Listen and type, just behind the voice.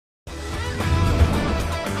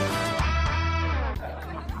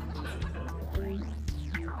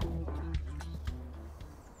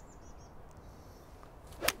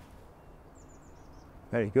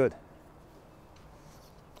Very good.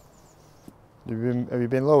 Have you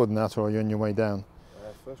been lower than that, or are you on your way down?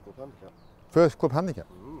 First club handicap. First club handicap?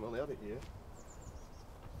 Only had it here.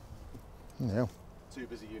 No. Too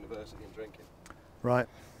busy university and drinking. Right.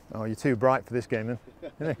 Oh, you're too bright for this game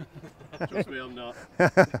then. Trust me, I'm not.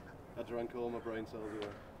 I drank all my brain cells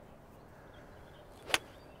away.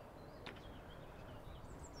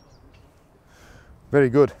 Very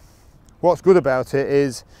good. What's good about it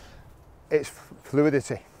is its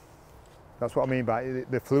fluidity. That's what I mean by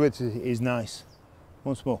it. The fluidity is nice.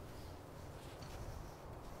 Once more.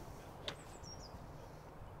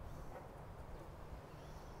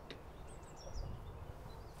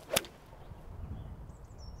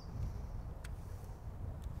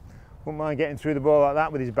 Wouldn't mind getting through the ball like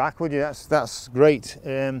that with his back, would you? That's great.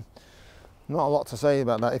 Not a lot to say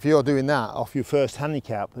about that. If you're doing that off your first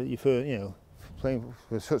handicap, playing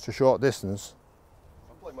for such a short distance.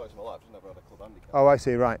 I've played most of my life, I've never had a club handicap. Oh, I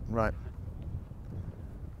see. Right.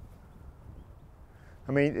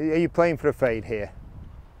 I mean, are you playing for a fade here?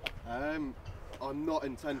 I'm not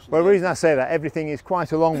intentionally. Well, the reason I say that, everything is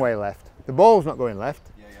quite a long way left. The ball's not going left.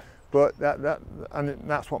 Yeah. But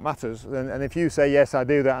that's what matters. And if you say yes, I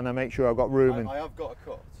do that, and I make sure I've got room. I have got a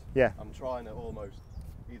cut. Yeah. I'm trying to almost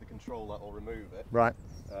either control that or remove it. Right.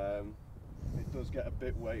 It does get a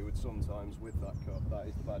bit wayward sometimes with that cut. That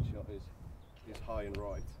is the bad shot. Is high and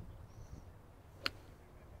right.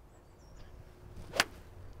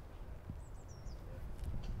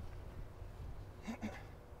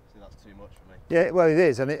 See, that's too much for me. Yeah, well, it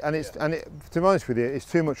is, and to be honest with you, it's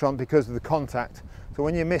too much on because of the contact. So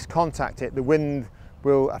when you miscontact it, the wind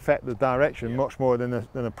will affect the direction much more than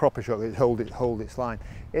a proper shot that hold its line.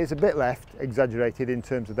 It's a bit left, exaggerated in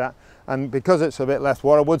terms of that, and because it's a bit left,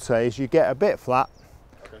 what I would say is you get a bit flat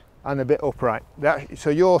and a bit upright.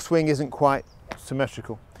 So your swing isn't quite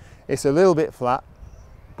symmetrical. It's a little bit flat,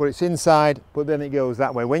 but it's inside, but then it goes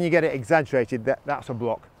that way. When you get it exaggerated, that's a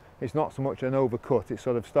block. It's not so much an overcut. It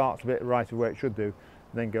sort of starts a bit right of where it should do, and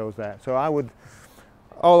then goes there. So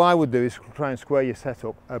all I would do is try and square your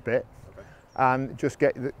setup a bit, and just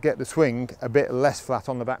get the swing a bit less flat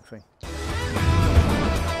on the backswing.